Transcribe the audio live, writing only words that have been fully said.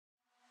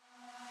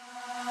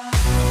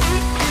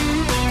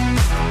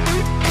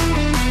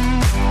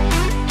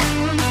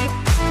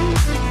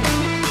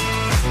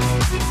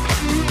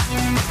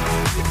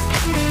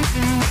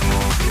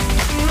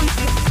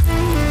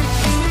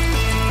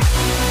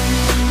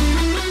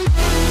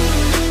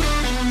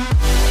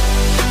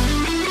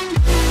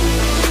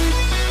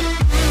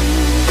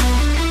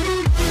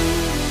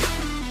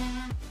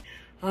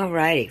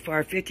Alrighty, for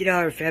our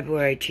 $50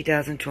 February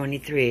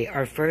 2023,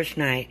 our first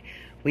night,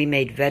 we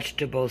made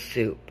vegetable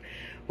soup,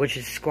 which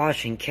is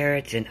squash and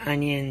carrots and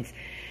onions,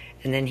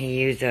 and then he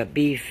used a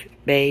beef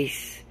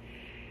base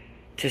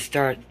to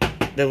start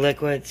the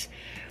liquids.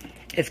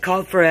 It's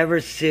called Forever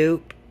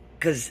Soup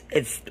because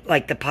it's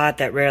like the pot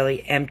that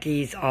rarely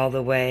empties all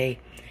the way,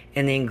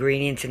 and the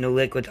ingredients and the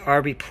liquids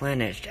are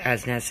replenished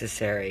as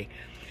necessary.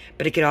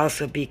 But it could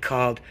also be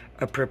called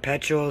a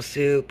perpetual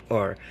soup,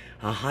 or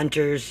a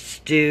hunter's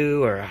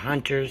stew, or a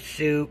hunter's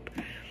soup.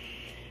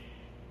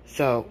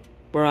 So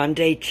we're on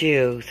day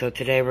 2, so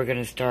today we're going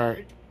to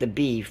start the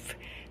beef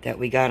that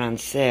we got on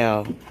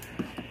sale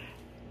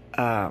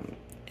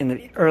in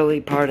the early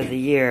part of the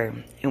year,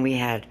 and we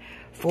had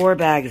 4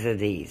 bags of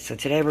these. So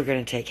today we're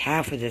going to take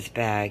half of this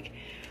bag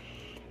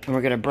and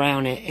we're going to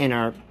brown it in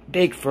our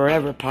big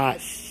Forever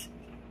pot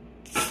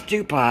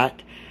stew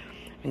pot.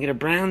 I'm going to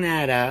brown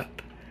that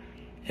up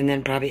and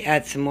then probably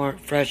add some more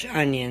fresh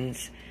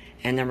onions,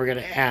 and then we're going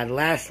to add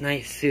last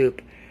night's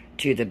soup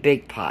to the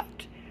big pot,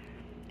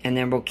 and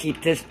then we'll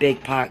keep this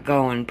big pot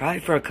going probably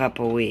for a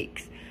couple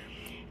weeks.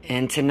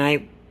 And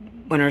tonight,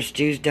 when our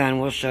stew's done,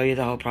 we'll show you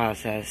the whole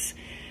process.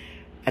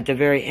 At the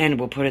very end,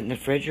 we'll put it in the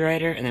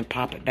refrigerator and then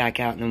pop it back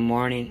out in the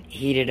morning,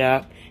 heat it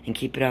up, and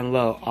keep it on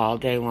low all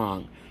day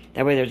long.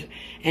 That way,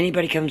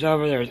 anybody comes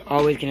over, there's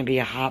always going to be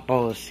a hot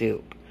bowl of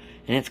soup.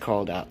 And it's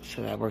cold out,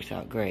 so that works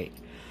out great.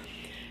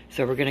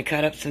 So we're going to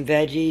cut up some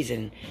veggies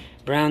and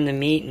brown the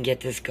meat and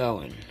get this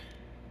going.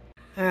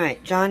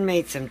 Alright, John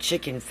made some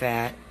chicken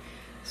fat.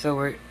 So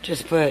we're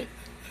just put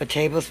a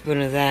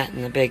tablespoon of that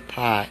in the big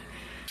pot.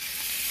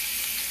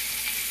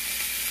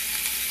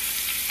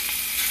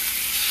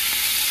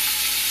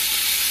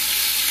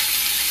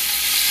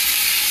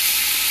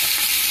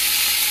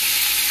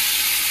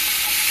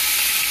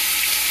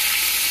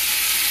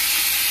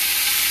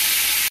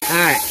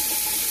 Alright,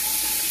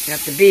 got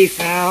the beef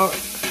out.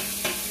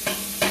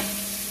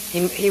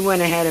 He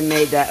went ahead and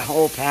made that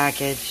whole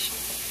package.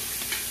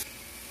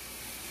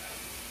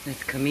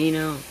 That's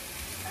Camino,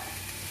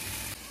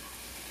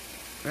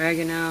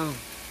 oregano,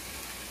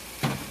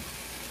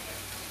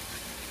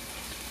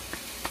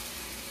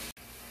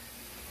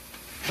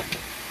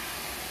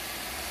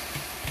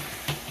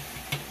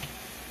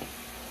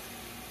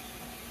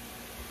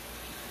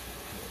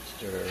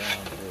 stir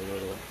around for a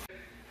little.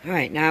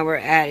 Alright, now we're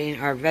adding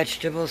our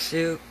vegetable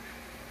soup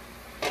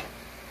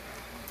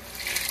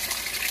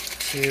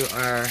to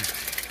our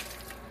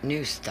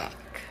new stock.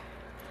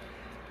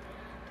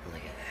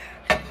 Look at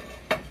that.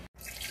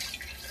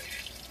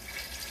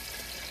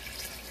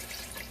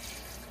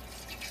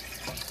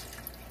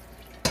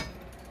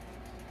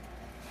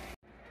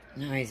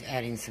 Now he's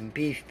adding some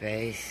beef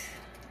base.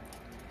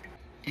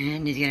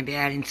 And he's going to be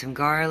adding some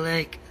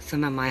garlic,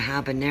 some of my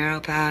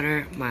habanero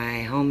powder,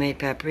 my homemade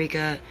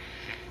paprika,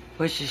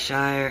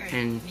 Worcestershire,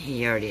 and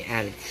he already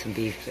added some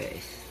beef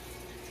base.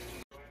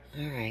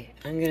 Alright,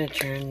 I'm going to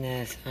turn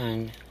this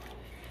on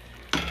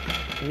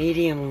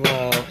medium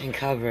low and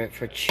cover it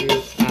for 2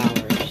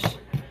 hours.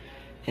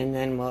 And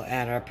then we'll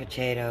add our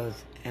potatoes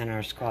and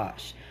our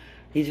squash.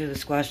 These are the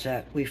squash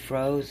that we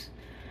froze,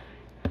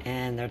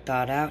 and they're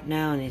thawed out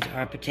now. And these are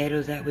our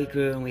potatoes that we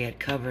grew and we had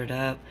covered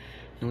up,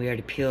 and we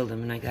already peeled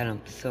them, and I got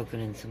them soaking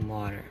in some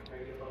water.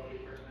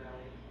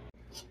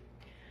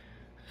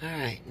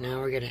 Alright, now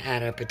we're going to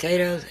add our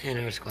potatoes and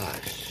our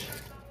squash.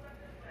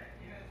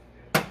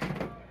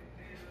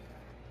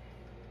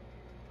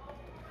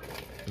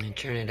 And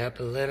turn it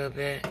up a little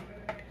bit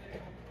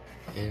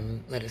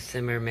and let it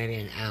simmer maybe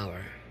an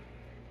hour.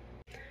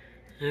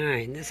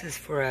 Alright, this is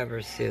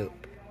Forever Soup.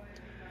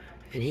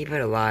 And he put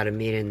a lot of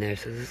meat in there,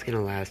 so this is going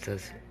to last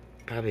us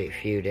probably a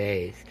few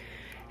days.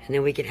 And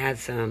then we can add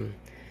some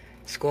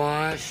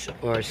squash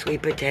or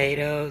sweet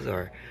potatoes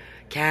or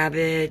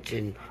cabbage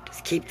and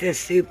just keep this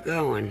soup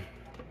going.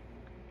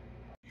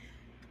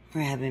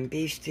 We're having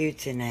beef stew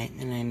tonight,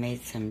 and I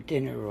made some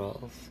dinner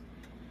rolls.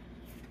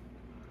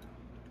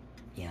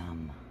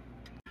 Yum.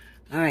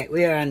 Alright,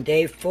 we are on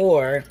day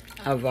 4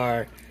 of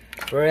our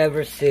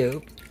Forever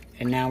Soup,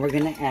 and now we're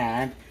going to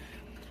add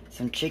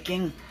some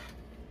chicken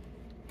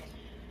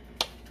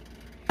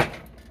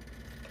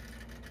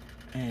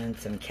and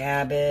some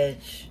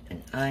cabbage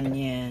and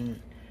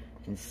onion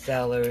and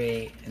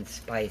celery and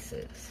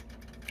spices.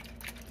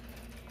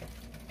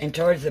 And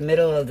towards the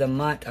middle of the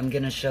month, I'm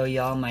going to show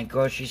y'all my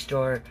grocery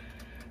store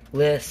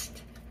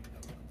list.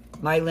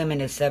 My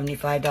limit is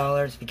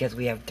 $75 because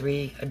we have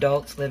 3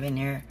 adults living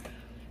here.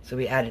 So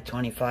we added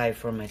 $25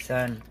 for my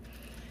son.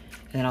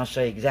 And then I'll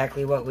show you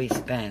exactly what we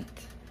spent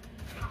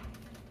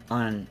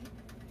on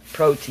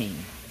protein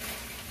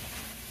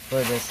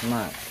for this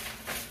month.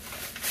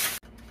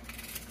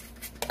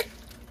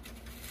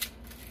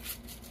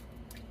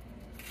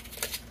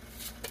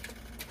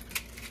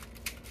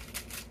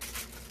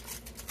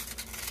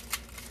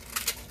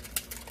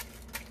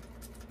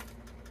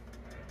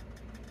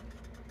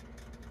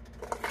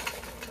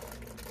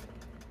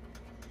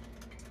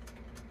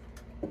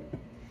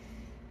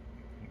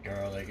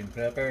 Garlic and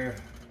pepper.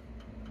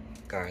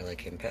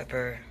 Garlic and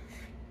pepper.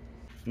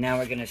 Now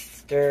we're going to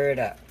stir it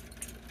up.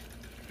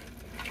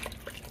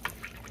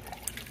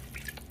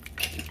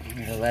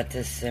 let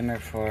this simmer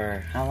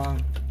for how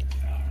long?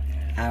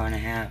 Hour and a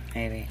half,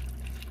 maybe.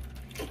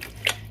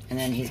 And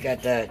then he's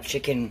got the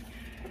chicken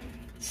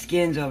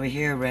skins over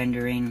here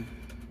rendering.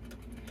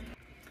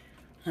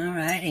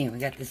 Alrighty, we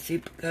got the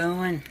soup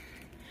going.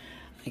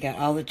 I got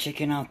all the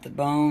chicken off the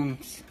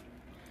bones.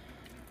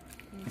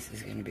 This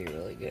is gonna be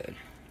really good.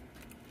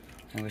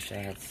 I wish I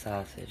had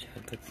sausage.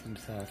 I'd put some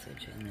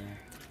sausage in there.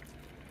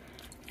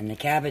 And the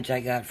cabbage I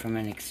got from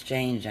an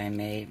exchange I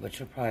made, which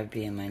will probably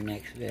be in my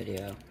next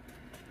video.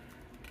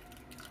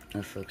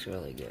 This looks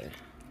really good.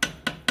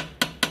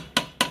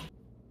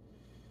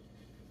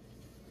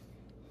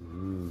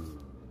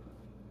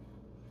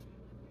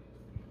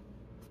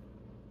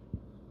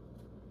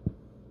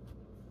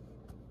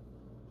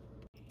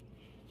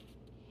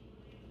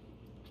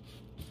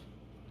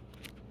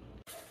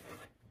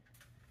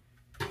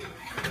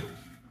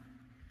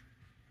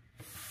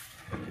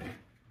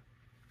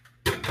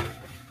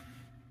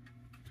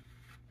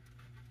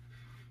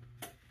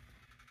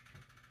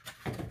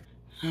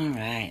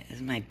 Alright, this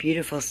is my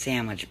beautiful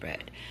sandwich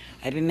bread.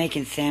 I've been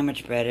making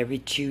sandwich bread every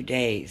 2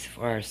 days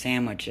for our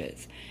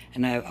sandwiches.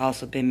 And I've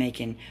also been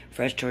making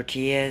fresh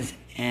tortillas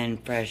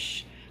and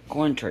fresh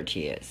corn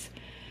tortillas.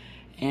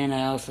 And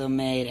I also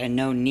made a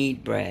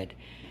no-knead bread.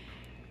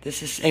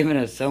 This is saving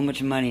us so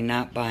much money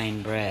not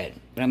buying bread.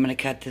 But I'm going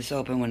to cut this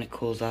open when it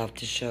cools off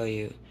to show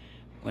you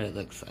what it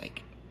looks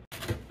like.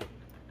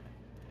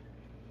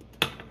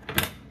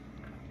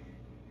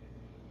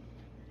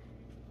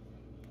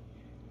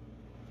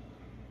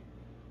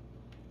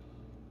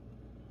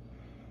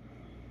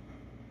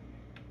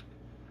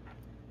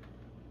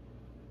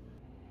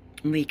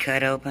 We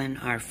cut open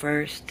our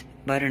first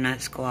butternut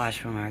squash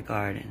from our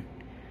garden.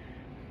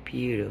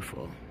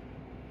 Beautiful.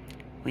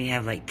 We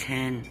have like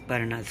 10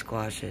 butternut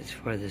squashes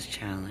for this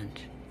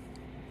challenge.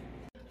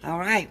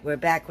 Alright, we're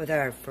back with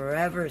our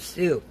forever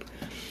soup.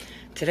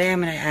 Today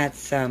I'm going to add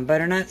some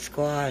butternut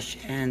squash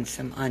and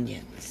some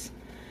onions.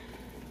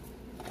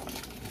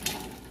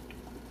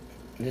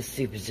 This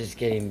soup is just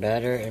getting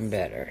better and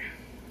better.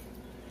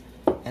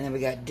 And then we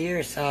got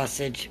deer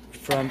sausage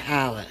from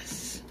Alice.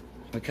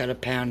 We cut a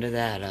pound of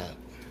that up.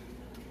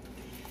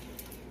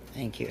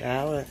 Thank you,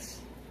 Alice.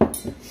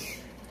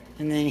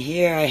 And then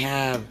here I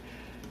have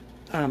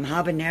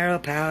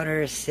habanero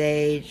powder,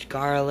 sage,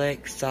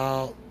 garlic,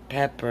 salt,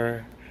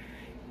 pepper.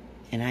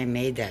 And I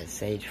made that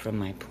sage from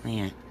my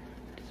plant.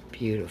 It's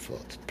beautiful.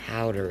 It's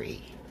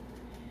powdery.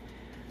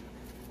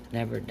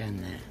 Never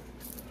done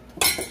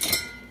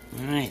that.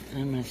 Alright,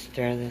 I'm going to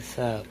stir this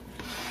up.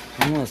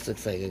 Almost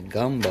looks like a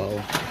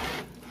gumbo.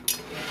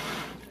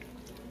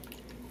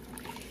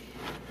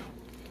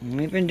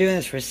 We've been doing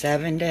this for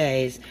 7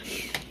 days.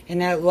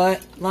 And at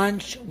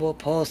lunch, we'll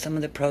pull some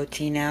of the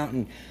protein out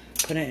and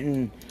put it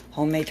in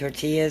homemade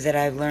tortillas that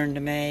I've learned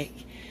to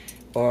make.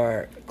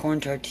 Or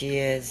corn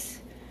tortillas.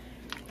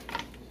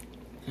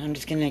 And I'm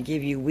just going to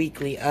give you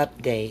weekly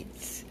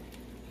updates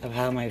of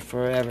how my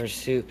forever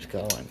soup's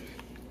going.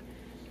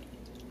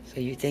 So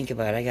you think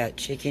about it. I got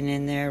chicken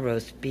in there,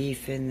 roast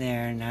beef in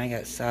there, and I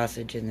got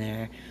sausage in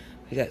there.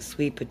 We got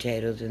sweet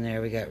potatoes in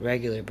there. We got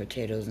regular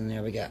potatoes in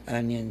there. We got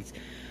onions.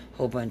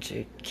 Whole bunch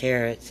of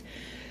carrots.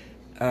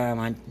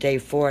 On day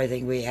 4, I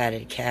think we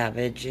added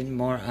cabbage and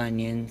more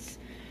onions.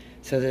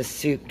 So this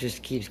soup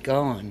just keeps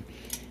going.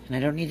 And I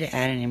don't need to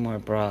add any more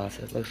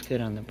broth. It looks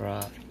good on the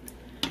broth.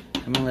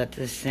 I'm going to let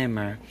this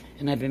simmer.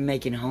 And I've been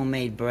making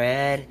homemade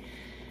bread.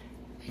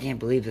 I can't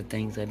believe the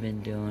things I've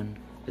been doing.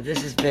 But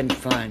this has been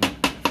fun.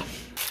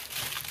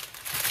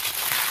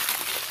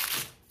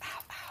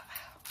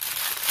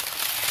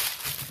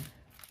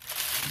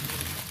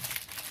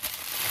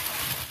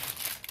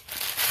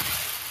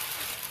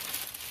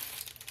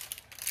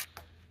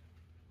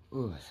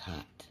 Ooh, it's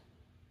hot.